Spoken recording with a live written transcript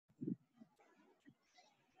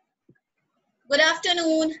Good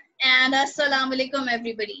afternoon and assalamu alaikum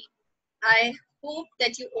everybody. I hope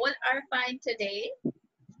that you all are fine today.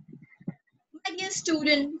 My dear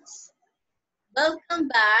students, welcome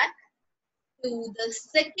back to the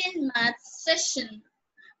second math session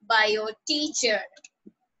by your teacher,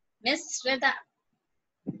 Miss Rida.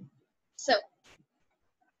 So,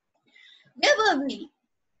 where were we?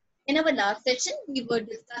 In our last session, we were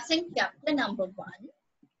discussing chapter number 1,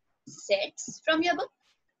 sets from your book,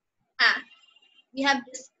 and we have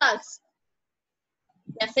discussed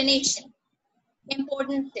definition,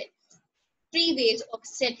 important sets, 3 ways of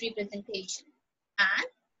set representation, and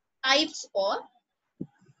types of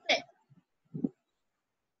set.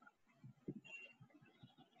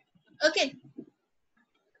 Okay.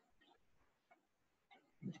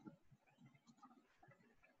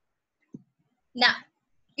 Now,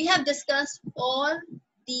 we have discussed all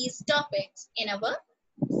these topics in our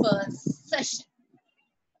first session.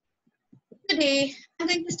 Today, I'm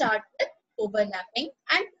going to start with overlapping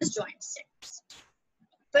and disjoint sets.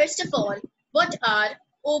 First of all, what are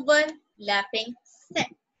overlapping sets?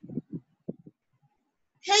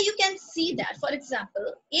 Here you can see that, for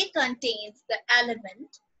example, A contains the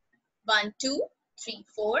element 1, 2, 3,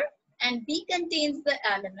 4, and B contains the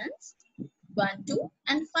elements 1, 2,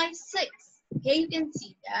 and 5, 6. Here you can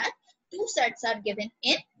see that two sets are given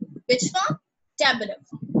in which form? Tabular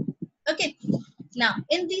form. Okay. Now,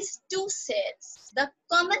 in these two sets, the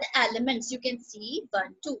common elements you can see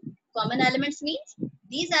 1, 2. Common elements means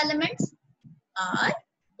these elements are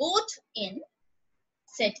both in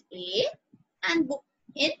set A and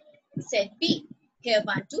in set B. Here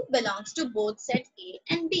 1, 2 belongs to both set A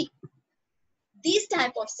and B. These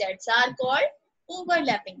type of sets are called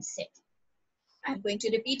overlapping set. I'm going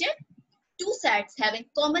to repeat it. Two sets having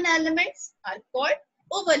common elements are called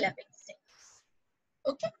overlapping sets.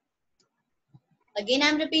 Okay. Again,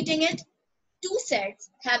 I'm repeating it. Two sets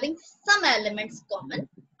having some elements common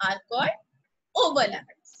are called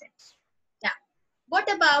overlapping sets. Now,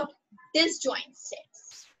 what about disjoint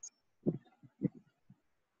sets?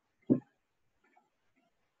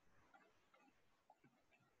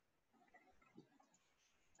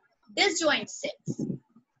 Disjoint sets.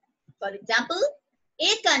 For example, A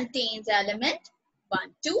contains element 1,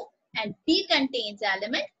 2 and B contains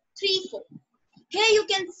element 3, 4. Here you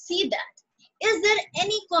can see that. Is there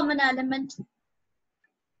any common element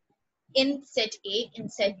in set A, in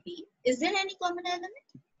set B? Is there any common element?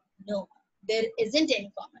 No, there isn't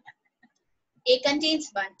any common element. A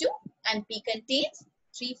contains 1, 2 and B contains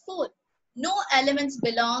 3, 4. No elements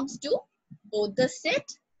belongs to both the set.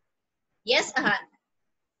 Yes, Ahan.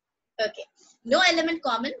 Okay. No element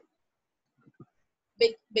common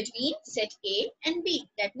between set A and B.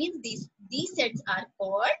 That means these sets are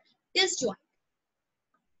called disjoint.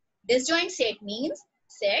 Disjoint set means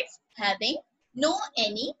sets having no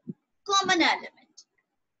any common element.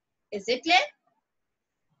 Is it clear?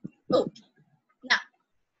 Okay. Now,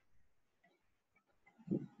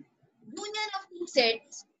 union of two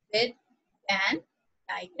sets with Venn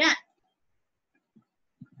diagram.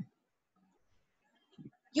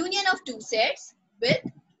 Union of two sets with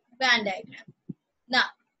Venn diagram. Now,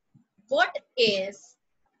 what is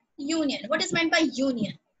union? What is meant by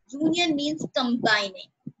union? Union means combining.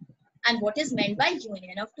 And what is meant by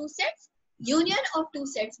union of two sets? Union of two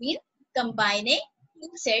sets means combining two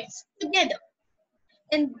sets together.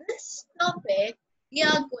 In this topic, we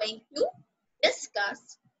are going to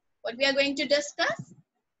discuss what we are going to discuss.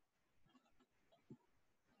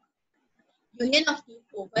 Union of two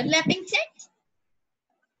overlapping sets,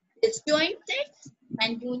 disjoint sets,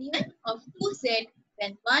 and union of two sets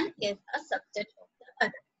when one is a subset of the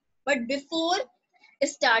other. But before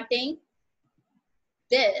starting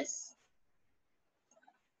this,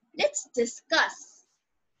 let's discuss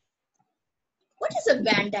what is a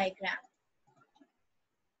Venn diagram.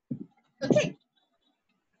 Okay.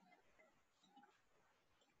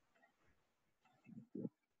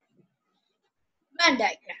 Venn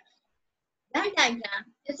diagram. Venn diagram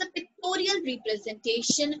is a pictorial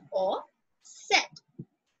representation of set.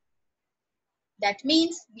 That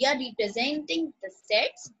means we are representing the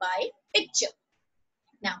sets by picture.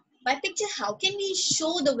 Now, by picture, how can we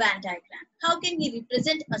show the Venn diagram? How can we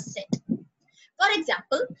represent a set? For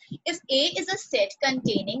example, if A is a set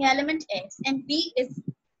containing element X and B is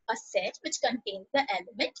a set which contains the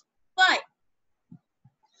element Y.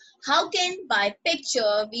 How can by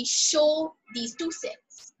picture we show these two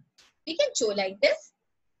sets? We can show like this.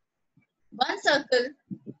 One circle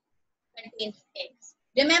contains X.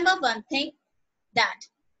 Remember one thing, that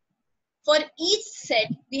for each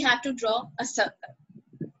set we have to draw a circle.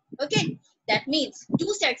 Okay, that means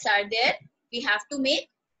two sets are there. We have to make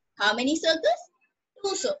How many circles?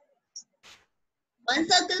 2 circles. One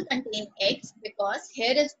circle contains x because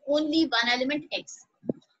here is only one element x.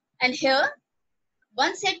 And here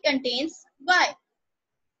one set contains y.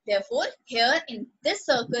 Therefore, here in this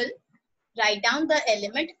circle, write down the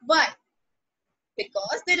element y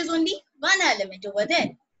because there is only one element over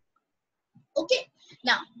there. Okay.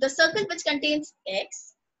 Now, the circle which contains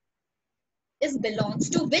x belongs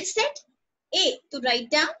to which set? A. To write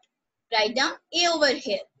down A over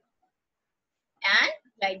here and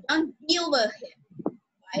write down B over here.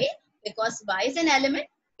 Why? Because y is an element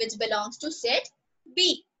which belongs to set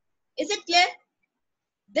B. Is it clear?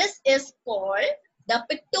 This is called the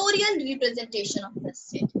pictorial representation of the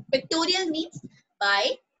set. Pictorial means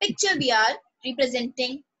by picture we are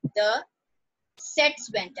representing the sets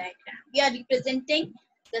Venn diagram. We are representing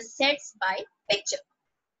the sets by picture.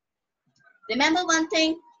 Remember one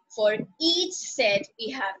thing, for each set we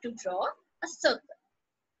have to draw a circle.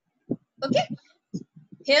 Okay,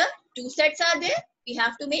 here 2 sets are there. We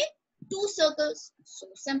have to make 2 circles. So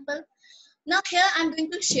simple. Now here I'm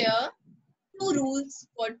going to share 2 rules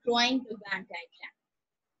for drawing the Venn diagram.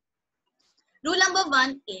 Rule number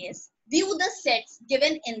 1 is view the sets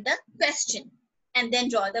given in the question and then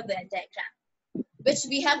draw the Venn diagram, which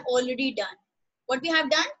we have already done. What we have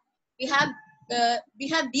done? We have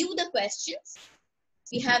viewed the questions.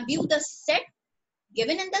 We have viewed the set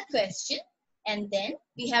given in the question and then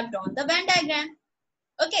we have drawn the Venn diagram.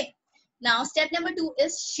 Okay. Now step number 2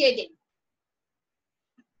 is shading.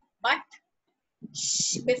 But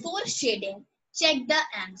before shading, check the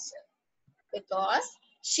answer because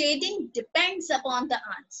shading depends upon the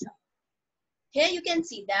answer. Here you can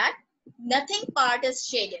see that nothing part is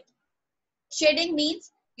shaded. Shading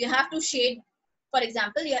means you have to shade, for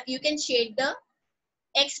example, you can shade the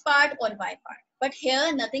X part or Y part. But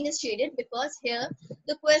here nothing is shaded because here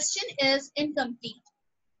the question is incomplete.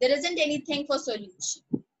 There isn't anything for solution.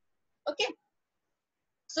 Okay.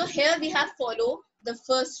 So here we have followed the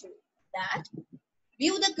first rule, that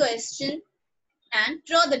view the question and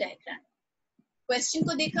draw the diagram. Question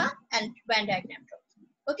ko dekha and Venn diagram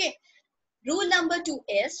draw. Okay. Rule number 2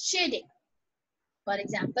 is shading. For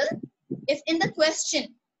example, if in the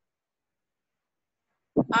question,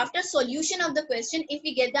 after solution of the question, if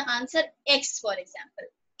we get the answer X, for example,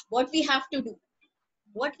 what we have to do?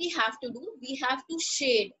 What we have to do? We have to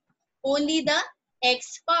shade only the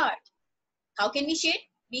X part. How can we shade?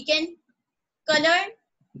 We can color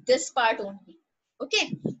this part only.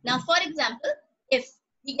 Okay. Now, for example, if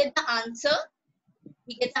we get the answer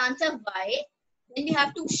Y, then we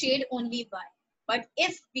have to shade only Y. But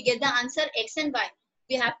if we get the answer X and Y,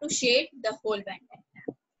 we have to shade the whole Venn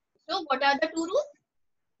diagram. So, what are the 2 rules?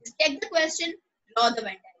 Check the question, draw the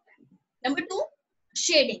Venn diagram. Number 2,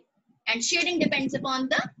 shading. And shading depends upon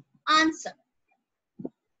the answer.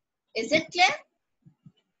 Is it clear?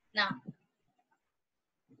 Now,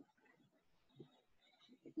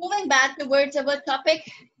 moving back towards our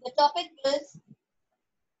topic. The topic is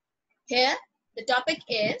here. The topic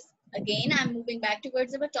is, again, I'm moving back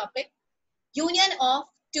towards our topic, union of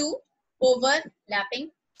 2 overlapping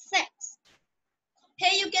sets.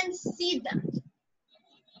 Here you can see that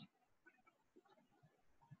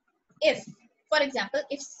if, for example,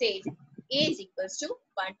 if say A is equals to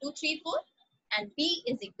 1, 2, 3, 4 and B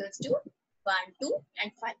is equals to 1, 2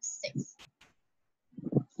 and 5, 6.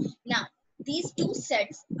 Now, these 2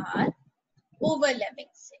 sets are overlapping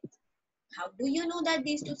sets. How do you know that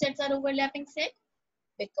these 2 sets are overlapping sets?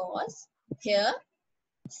 Because here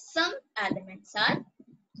some elements are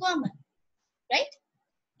common, right?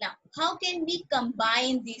 Now, how can we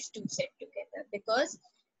combine these 2 sets together? Because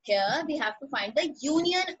here we have to find the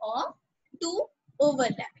union of 2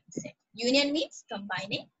 overlapping sets. Union means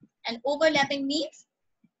combining and overlapping means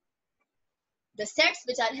the sets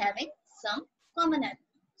which are having some common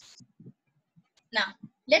elements. Now,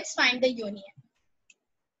 let's find the union.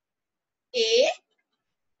 A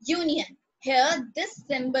union. Here, this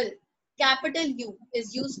symbol, capital U,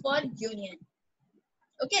 is used for union.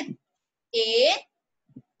 Okay. A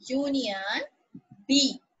union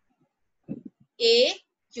B. A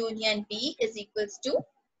union B is equals to,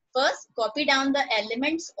 first copy down the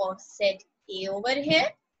elements of set A over here.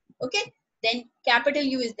 Okay. Then capital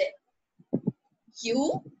U is there.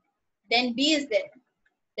 U. Then B is there.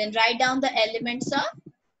 Then write down the elements of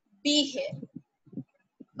B here.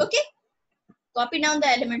 Okay. Copy down the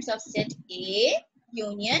elements of set A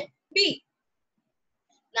union B.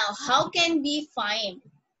 Now, how can we find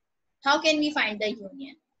the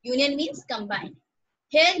union? Union means combine.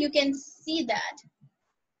 Here you can see that.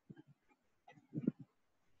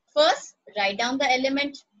 First, write down the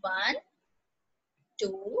element 1,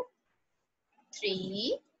 2,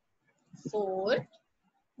 3, 4.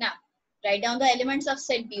 Now, write down the elements of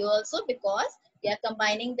set B also because we are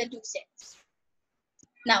combining the two sets.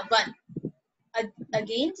 Now, 1.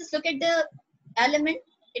 Again, just look at the element.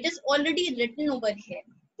 It is already written over here.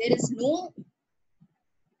 There's no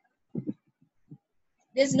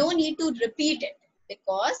need to repeat it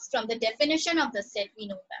because from the definition of the set, we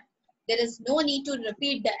know that there is no need to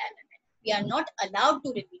repeat the element. We are not allowed to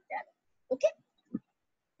repeat the element. Okay?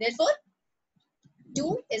 Therefore,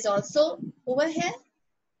 2 is also over here.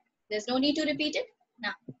 There's no need to repeat it.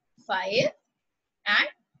 Now, 5 and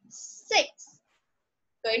 6.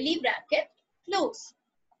 Curly bracket close.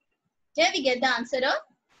 Here we get the answer of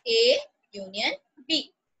A union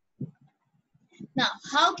B. Now,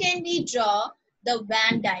 how can we draw the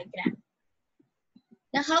Venn diagram?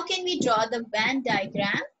 Now, how can we draw the Venn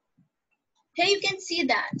diagram? Here you can see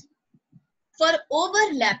that for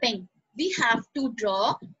overlapping, we have to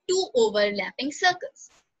draw 2 overlapping circles.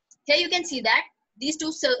 Here you can see that these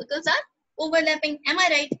 2 circles are overlapping. Am I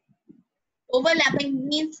right? Overlapping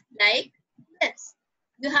means like this.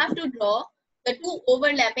 You have to draw the 2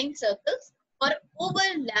 overlapping circles for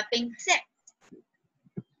overlapping sets.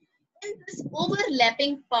 In this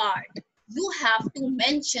overlapping part, you have to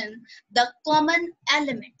mention the common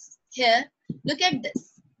elements. Here, look at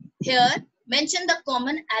this. Here, mention the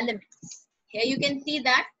common elements. Here you can see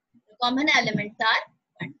that the common elements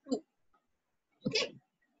are 1, 2. Okay.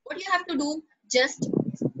 What you have to do, just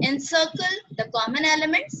encircle the common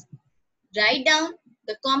elements, write down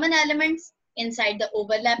the common elements inside the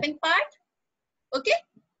overlapping part. Okay.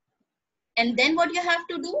 And then what you have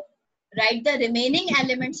to do, write the remaining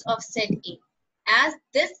elements of set A. As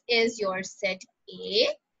this is your set A,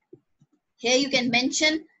 here you can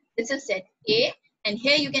mention this is set A, and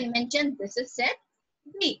here you can mention this is set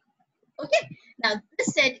B. Okay. Now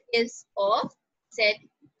this set is of set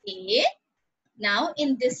A. Now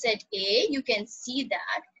in this set A, you can see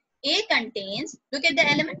that A contains, look at the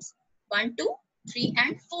elements, 1, 2, 3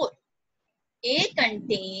 and 4. A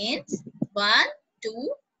contains 1,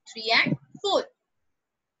 2, 3 and 4.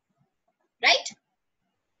 Right?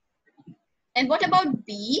 And what about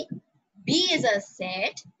B? B is a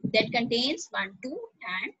set that contains 1, 2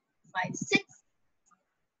 and 5, 6.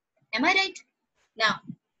 Am I right? Now,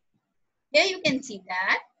 here you can see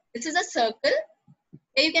that this is a circle.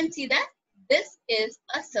 Here you can see that this is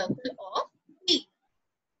a circle of B.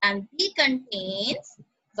 And B contains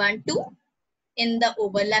 1, 2 in the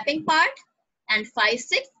overlapping part and 5,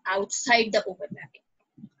 6 outside the overlapping.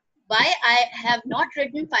 Why I have not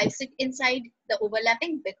written 5, 6 inside the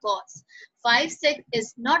overlapping? Because 5, 6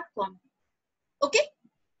 is not common. Okay?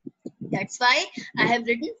 That's why I have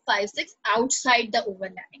written 5, 6 outside the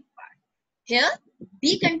overlapping part. Here,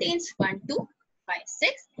 B contains 1, 2, 5,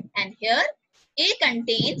 6. And here, A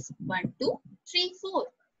contains 1, 2, 3, 4.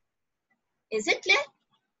 Is it clear?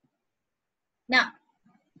 Now,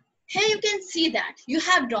 here you can see that you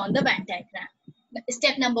have drawn the Venn diagram.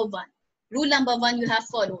 Step number 1. Rule number 1 you have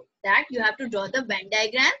followed. That you have to draw the Venn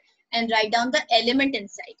diagram and write down the element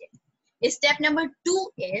inside it. Step number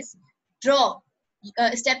 2 is draw.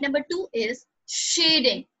 Step number 2 is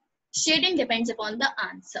shading. Shading depends upon the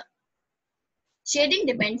answer. Shading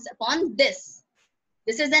depends upon this.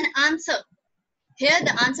 This is an answer. Here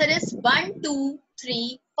the answer is 1, 2,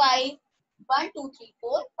 3, 5. 1, 2, 3,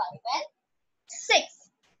 4, 5 and 6.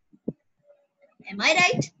 Am I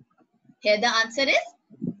right? Here the answer is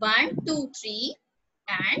 1, 2, 3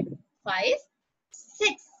 and 5,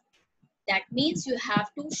 6. That means you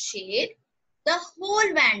have to shade the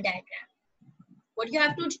whole Venn diagram. What you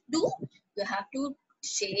have to do? You have to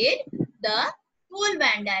shade the whole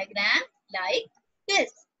Venn diagram like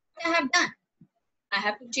this. What I have done? I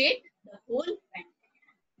have to shade the whole Venn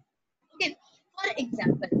diagram. Okay. For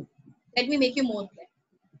example, let me make you more clear.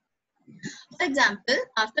 For example,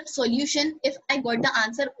 after solution, if I got the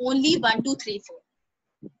answer only 1, 2, 3, 4,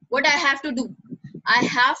 what I have to do? I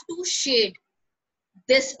have to shade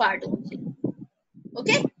this part only.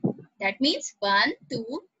 Okay? That means 1,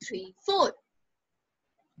 2, 3, 4.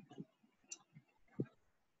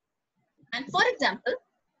 And for example,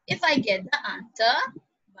 if I get the answer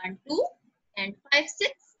 1, 2 and 5,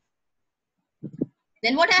 6,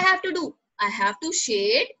 then what I have to do? I have to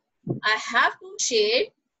shade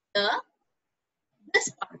this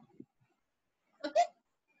part. Okay?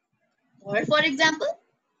 Or for example,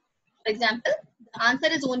 the answer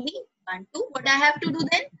is only 1, 2. What I have to do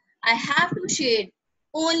then? I have to shade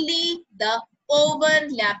only the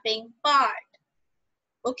overlapping part.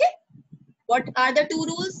 Okay? What are the 2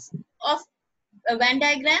 rules of a Venn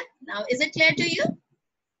diagram? Now, is it clear to you?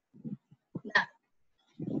 Now,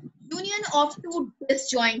 union of 2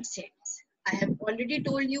 disjoint sets. I have already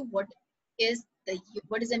told you what is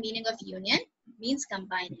what is the meaning of union? Means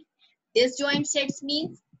combining. Disjoint sets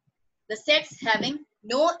means the sets having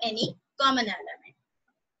no any common element.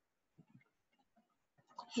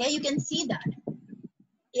 Here you can see that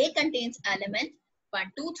A contains element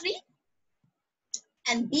 1, 2, 3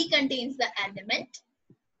 and B contains the element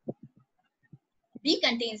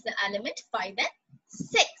 5 and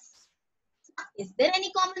 6. Is there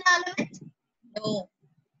any common element? No,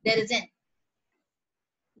 there isn't.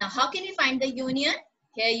 Now how can we find the union?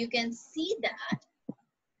 Here you can see that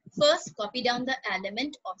first copy down the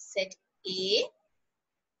element of set A.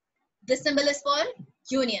 This symbol is for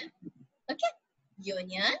union. Okay,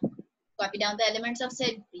 union. Copy down the elements of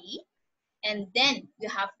set B and then you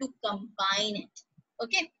have to combine it.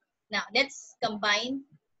 Okay, now let's combine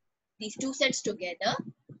these two sets together.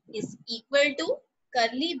 Is equal to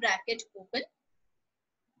curly bracket open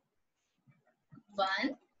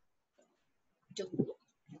 1, 2,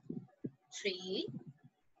 3,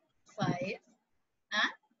 5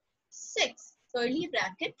 and 6. Curly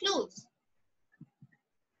bracket close.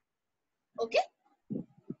 Okay.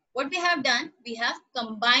 What we have done, we have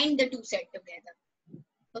combined the two sets together.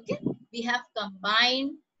 Okay. We have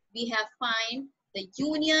combined, we have find the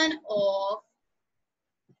union of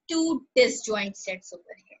two disjoint sets over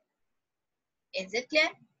here. Is it clear?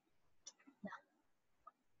 Now,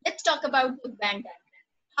 let's talk about the Venn diagram.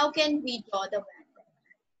 How can we draw the Venn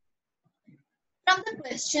diagram? From the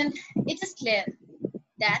question, it is clear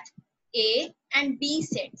that A and B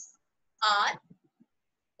sets are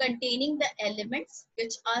containing the elements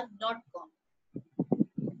which are not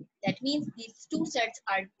common. That means these two sets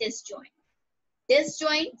are disjoint.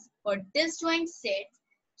 Disjoints or disjoint sets,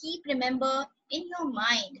 keep remember in your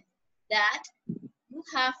mind that you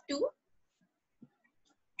have to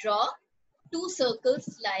draw two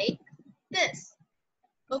circles like this.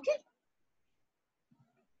 Okay?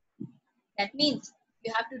 That means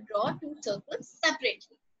you have to draw two circles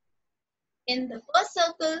separately. In the first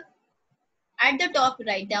circle, at the top,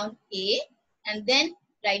 write down A and then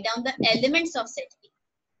write down the elements of set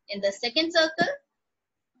A. In the second circle,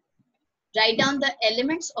 write down the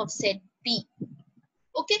elements of set B.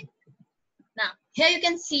 Okay. Now, here you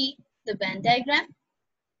can see the Venn diagram.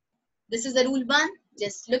 This is the rule 1.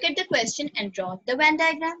 Just look at the question and draw the Venn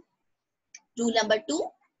diagram. Rule number 2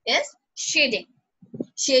 is shading.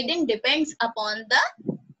 Shading depends upon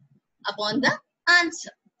the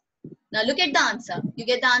answer. Now look at the answer. You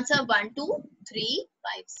get the answer 1, 2, 3,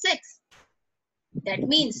 5, 6. That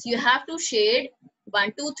means you have to shade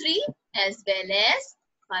 1, 2, 3 as well as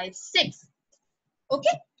 5, 6.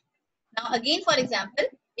 Okay. Now again, for example,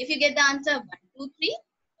 if you get the answer 1, 2, 3,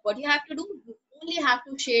 what you have to do? You only have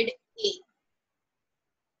to shade A.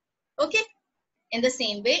 Okay. In the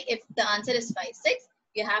same way, if the answer is 5, 6,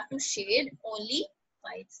 you have to shade only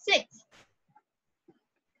 5, 6.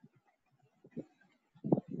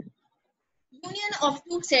 Union of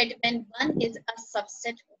two sets when one is a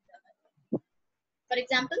subset of the other. For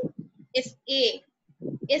example, if A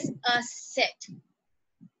is a set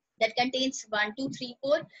that contains 1, 2, 3,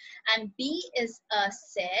 4 and B is a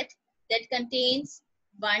set that contains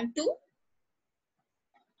 1, 2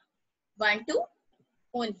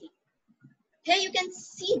 only. Here you can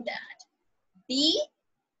see that B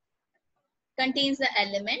contains the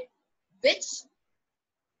element which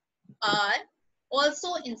are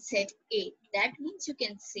also in set A. That means you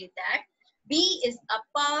can say that B is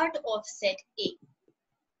a part of set A.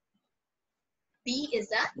 B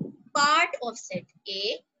is a part of set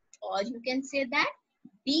A, or you can say that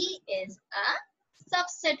B is a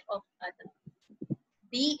subset of other.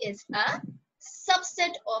 B is a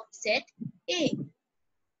subset of set A.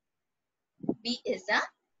 B is a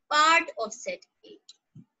part of set A.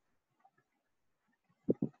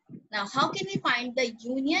 Now, how can we find the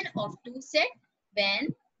union of two sets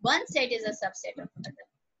when one set is a subset of other?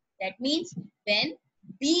 That means when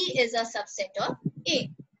B is a subset of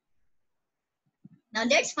A. Now,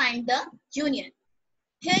 let's find the union.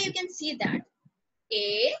 Here you can see that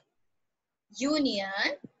A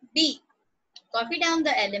union B. Copy down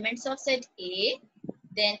the elements of set A,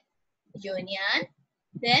 then union,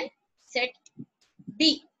 then set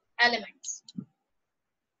B elements.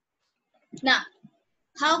 Now,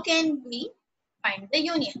 how can we find the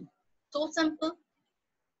union? So simple.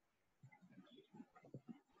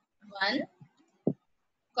 1,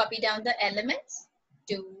 copy down the elements,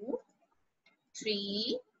 2,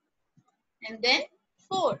 3, and then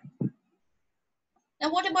 4.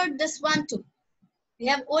 Now what about this 1, 2? We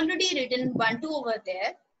have already written 1, 2 over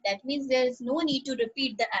there. That means there is no need to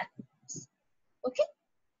repeat the elements. Okay?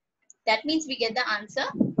 That means we get the answer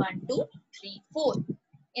 1, 2, 3, 4.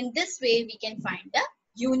 In this way, we can find the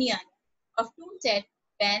union of two sets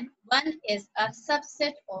when one is a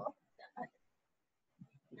subset of the other.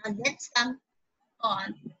 Now let's come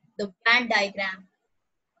on the Venn diagram.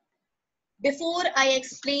 Before I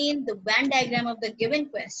explain the Venn diagram of the given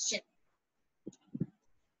question,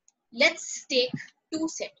 let's take two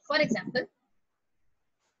sets. For example,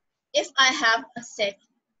 if I have a set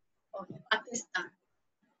of Pakistan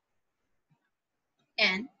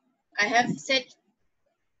and I have set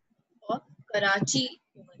of Karachi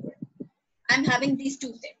over here, I'm having these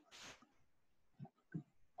two sets.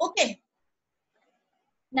 Okay.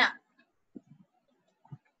 Now,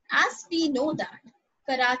 as we know that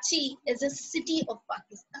Karachi is a city of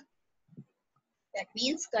Pakistan. That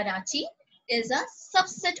means Karachi is a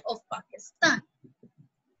subset of Pakistan,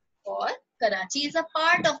 or Karachi is a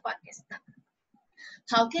part of Pakistan.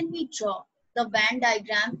 How can we draw the Venn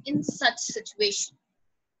diagram in such situation?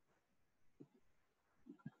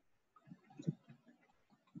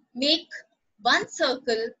 Make one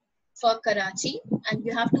circle for Karachi and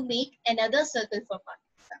you have to make another circle for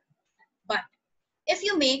Pakistan. But if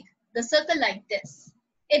you make the circle like this,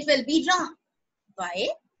 it will be wrong. Why?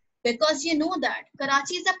 Because you know that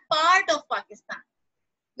Karachi is a part of Pakistan.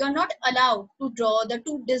 You are not allowed to draw the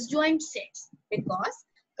two disjoint sets because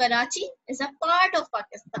Karachi is a part of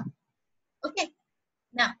Pakistan. Okay.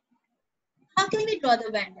 Now, how can we draw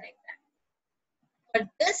the Venn diagram? For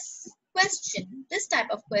this question, this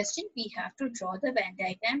type of question, we have to draw the Venn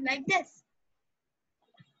diagram like this.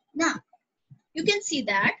 Now, you can see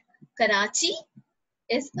that Karachi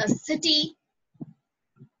is a city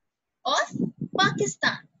of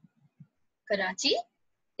Pakistan. Karachi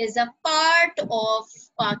is a part of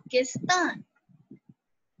Pakistan.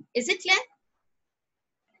 Is it clear?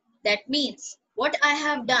 That means what I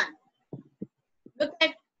have done. Look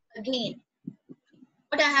at again.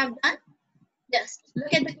 What I have done. Just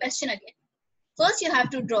look at the question again. First, you have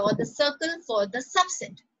to draw the circle for the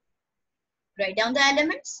subset. Write down the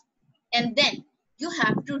elements. And then you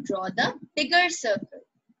have to draw the bigger circle.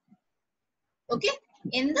 Okay.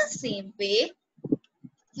 In the same way,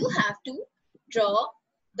 you have to draw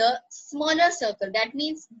the smaller circle. That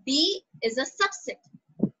means B is a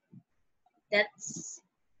subset. That's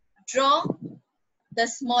draw the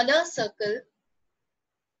smaller circle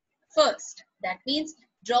first. That means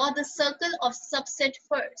draw the circle of subset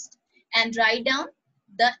first and write down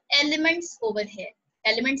the elements over here.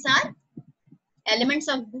 Elements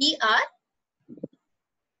of B are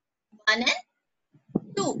 1 and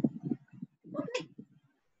 2. Okay.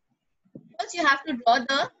 First you have to draw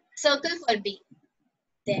the circle for B.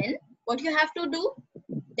 Then what you have to do?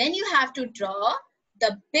 Then you have to draw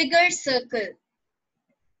the bigger circle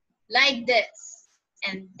like this.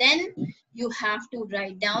 And then you have to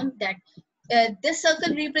write down that this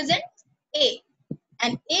circle represents A.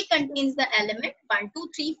 And A contains the element 1, 2,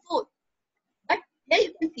 3, 4. But here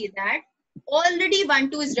you can see that already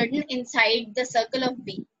 1, 2 is written inside the circle of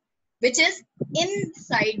B, which is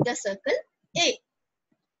inside the circle A.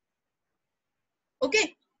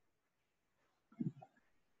 Okay.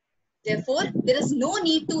 Therefore, there is no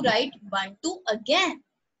need to write 1, 2 again.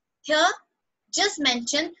 Here, just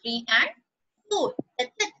mention 3 and 4.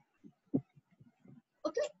 That's it.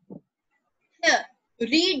 Okay. Here,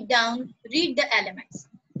 read the elements.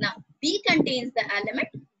 Now, B contains the element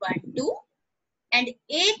 1, 2 and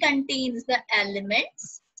A contains the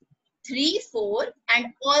elements 3, 4 and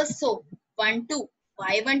also 1, 2.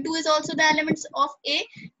 Why 1, 2 is also the elements of A?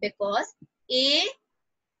 Because A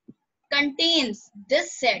contains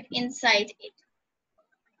this set inside it.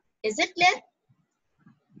 Is it clear?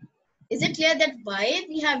 Is it clear that why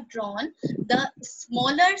we have drawn the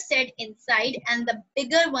smaller set inside and the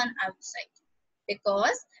bigger one outside?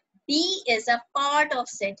 Because B is a part of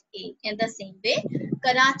set A. In the same way,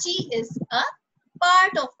 Karachi is a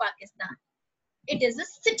part of Pakistan. It is a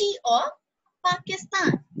city of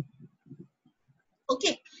Pakistan.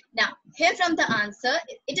 Okay. Now, here from the answer,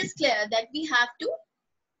 it is clear that we have to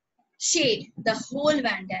shade the whole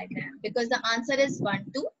Venn diagram because the answer is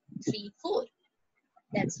 1, 2, 3, 4.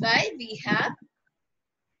 That's why we have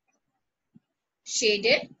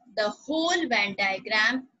shaded the whole Venn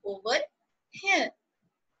diagram over here.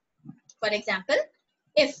 For example,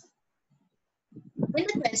 if in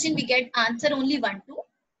the question we get answer only 1, 2,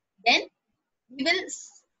 then we will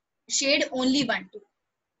shade only 1, 2.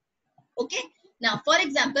 Okay. Now, for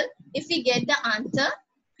example, if we get the answer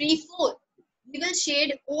 3, 4, we will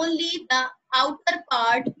shade only the outer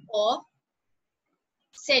part of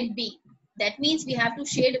set B. That means we have to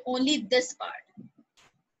shade only this part.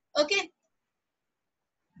 Okay.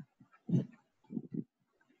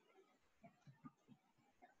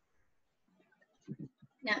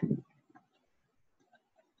 Now,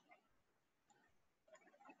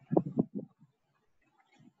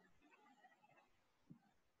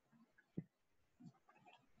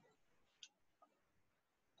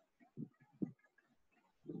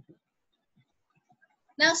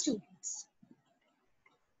 Now students,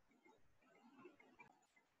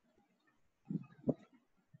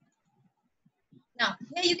 now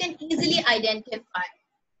here you can easily identify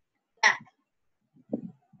that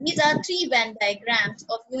these are three Venn diagrams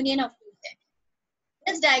of union of two sets.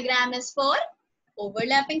 This diagram is for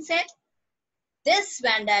overlapping set. This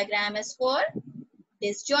Venn diagram is for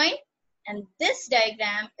disjoint, and this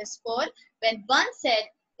diagram is for when one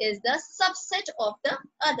set is the subset of the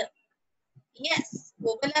other. Yes,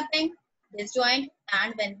 overlapping, disjoint,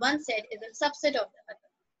 and when one set is a subset of the other.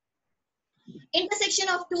 Intersection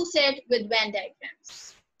of two sets with Venn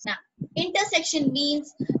diagrams. Now, intersection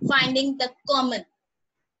means finding the common.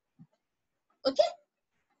 Okay?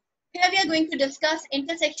 Here we are going to discuss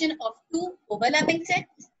intersection of two overlapping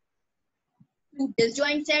sets, two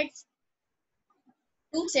disjoint sets,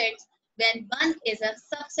 two sets when one is a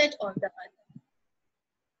subset of the other.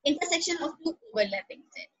 Intersection of two overlapping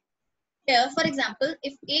sets. Here, for example,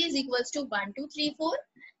 if A is equals to 1, 2, 3, 4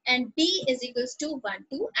 and B is equals to 1,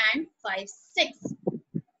 2 and 5, 6.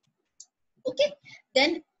 Okay,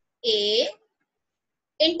 then A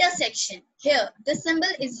intersection. Here, this symbol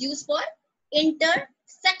is used for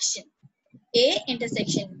intersection. A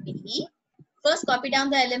intersection B. First, copy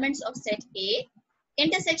down the elements of set A.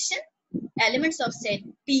 Intersection, elements of set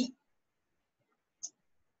B.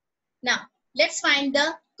 Now, let's find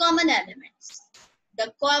the common elements.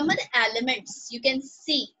 The common elements you can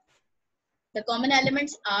see. The common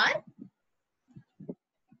elements are,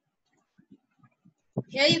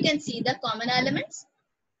 here you can see the common elements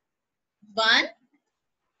 1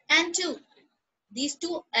 and 2. These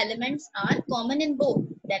two elements are common in both.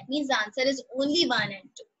 That means the answer is only 1 and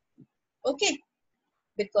 2. Okay,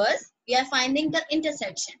 because we are finding the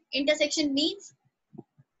intersection. Intersection means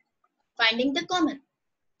finding the common.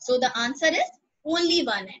 So the answer is only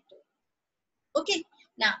 1 and 2. Okay,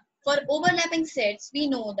 now for overlapping sets, we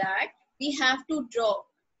know that we have to draw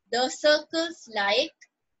the circles like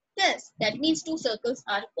this. That means two circles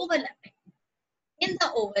are overlapping. In the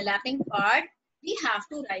overlapping part, we have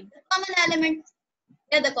to write the common elements.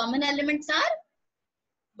 Here the common elements are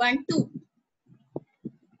 1, 2.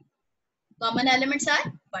 Common elements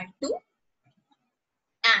are 1, 2.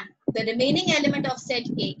 And the remaining element of set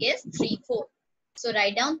A is 3, 4. So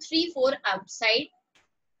write down 3, 4 outside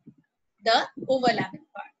the overlapping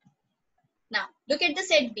part. Now look at the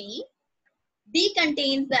set B. B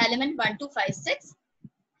contains the element 1, 2, 5, 6.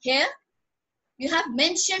 Here you have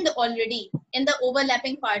mentioned already in the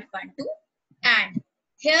overlapping part 1, 2. And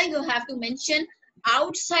here you have to mention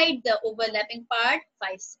outside the overlapping part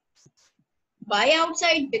 5, 6. Why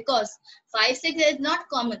outside? Because 5, 6 is not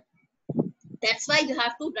common. That's why you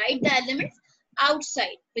have to write the elements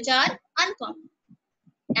outside, which are uncommon.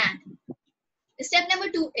 And step number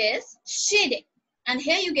 2 is shading. And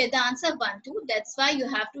here you get the answer 1, 2. That's why you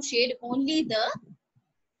have to shade only the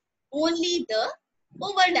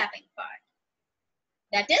overlapping part.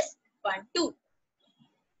 That is 1, 2.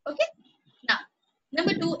 Okay. Now,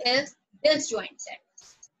 number 2 is disjoint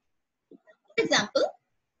sets. For example,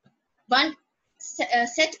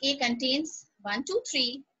 set A contains 1, 2,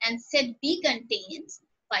 3 and set B contains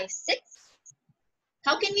 5, 6.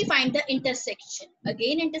 How can we find the intersection?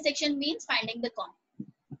 Again, intersection means finding the common.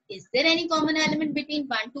 Is there any common element between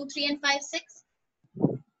 1, 2, 3 and 5, 6?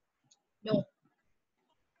 No.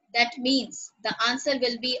 That means the answer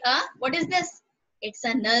will be a, what is this? It's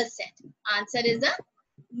a null set. Answer is a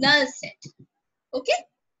null set. Okay.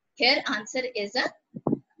 Here answer is a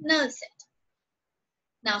null set.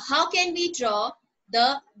 Now how can we draw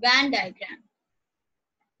the Venn diagram?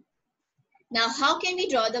 Now how can we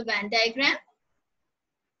draw the Venn diagram?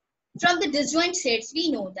 From the disjoint sets,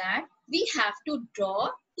 we know that we have to draw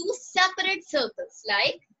two separate circles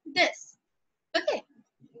like this. Okay,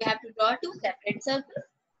 we have to draw two separate circles.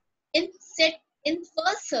 In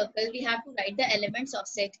first circle, we have to write the elements of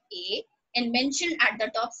set A and mention at the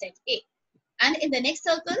top set A. And in the next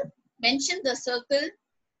circle, mention the circle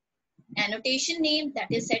annotation name,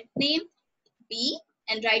 that is set name B,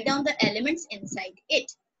 and write down the elements inside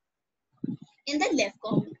it. In the left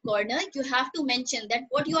corner, you have to mention that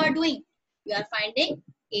what you are doing. You are finding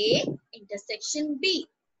A intersection B.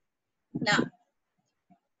 Now,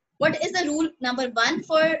 what is the rule number 1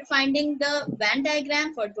 for finding the Venn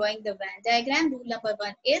diagram, for drawing the Venn diagram? Rule number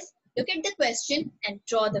 1 is look at the question and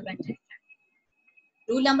draw the Venn diagram.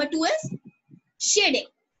 Rule number 2 is shading.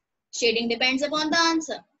 Shading depends upon the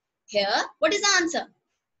answer. Here, what is the answer?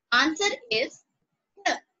 Answer is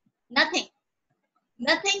here, nothing.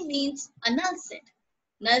 Nothing means a null set.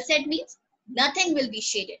 Null set means nothing will be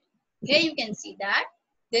shaded. Here you can see that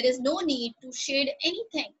there is no need to shade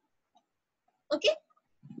anything. Okay.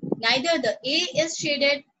 Neither the A is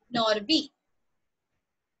shaded nor B.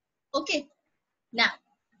 Okay. Now,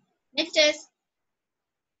 next is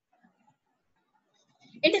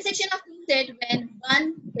intersection of two sets when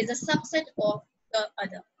one is a subset of the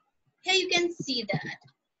other. Here you can see that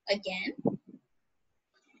again.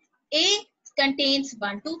 A contains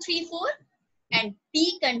 1, 2, 3, 4 and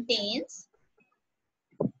B contains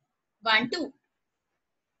 1, 2.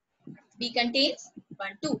 B contains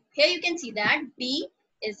 1, 2. Here you can see that B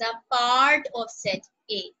is a part of set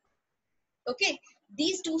A. Okay,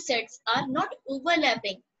 these two sets are not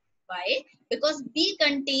overlapping. Why? Because B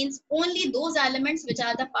contains only those elements which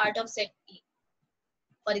are the part of set A.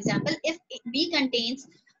 For example, if B contains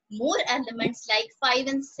more elements like 5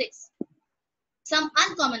 and 6, some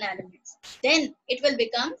uncommon elements, then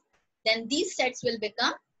these sets will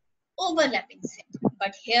become overlapping set.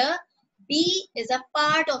 But here B is a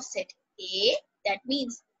part of set A. That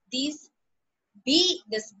means this B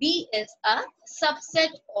is a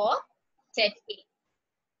subset of set A.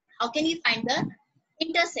 How can we find the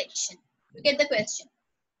intersection? Look at the question.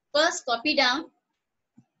 First copy down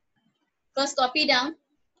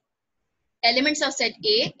elements of set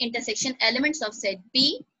A, intersection elements of set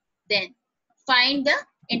B, then find the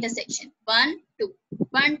intersection. 1, 2,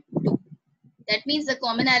 1, 2. That means the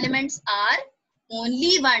common elements are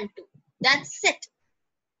only 1, 2. That's it.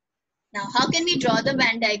 Now, how can we draw the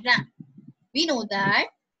Venn diagram? We know that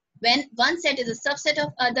when one set is a subset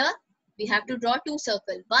of other, we have to draw two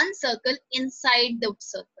circles. One circle inside the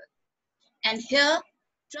circle. And here,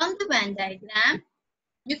 from the Venn diagram,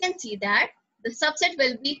 you can see that the subset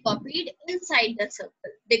will be copied inside the circle,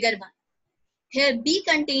 bigger one. Here, B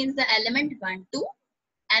contains the element 1, 2,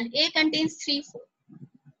 and A contains 3, 4.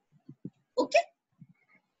 Okay?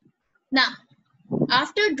 Now,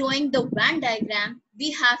 after drawing the Venn diagram,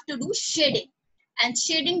 we have to do shading. And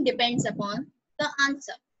shading depends upon the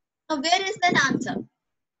answer. Now, where is that answer?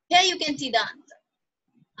 Here you can see the answer.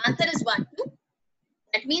 Answer is 1, 2.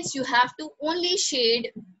 That means you have to only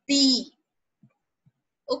shade B.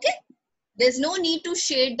 Okay? There's no need to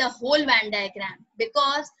shade the whole Venn diagram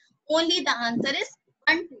because only the answer is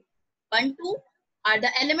 1, 2. 1, 2 are the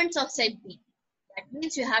elements of set B. That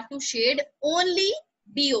means you have to shade only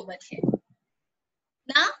B over here.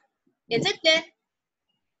 Now, is it clear?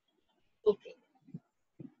 Okay.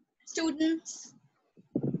 Students,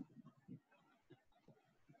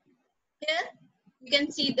 here you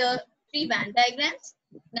can see the three Venn diagrams.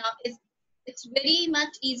 Now, it's very much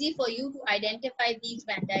easy for you to identify these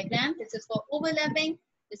Venn diagrams. This is for overlapping,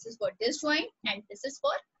 this is for disjoint, and this is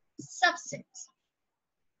for subsets.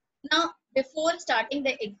 Now, before starting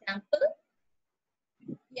the example,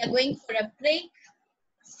 we are going for a break.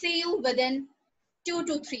 See you within 2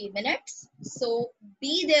 to 3 minutes. So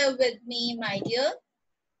be there with me, my dear.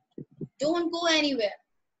 Don't go anywhere.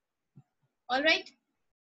 All right.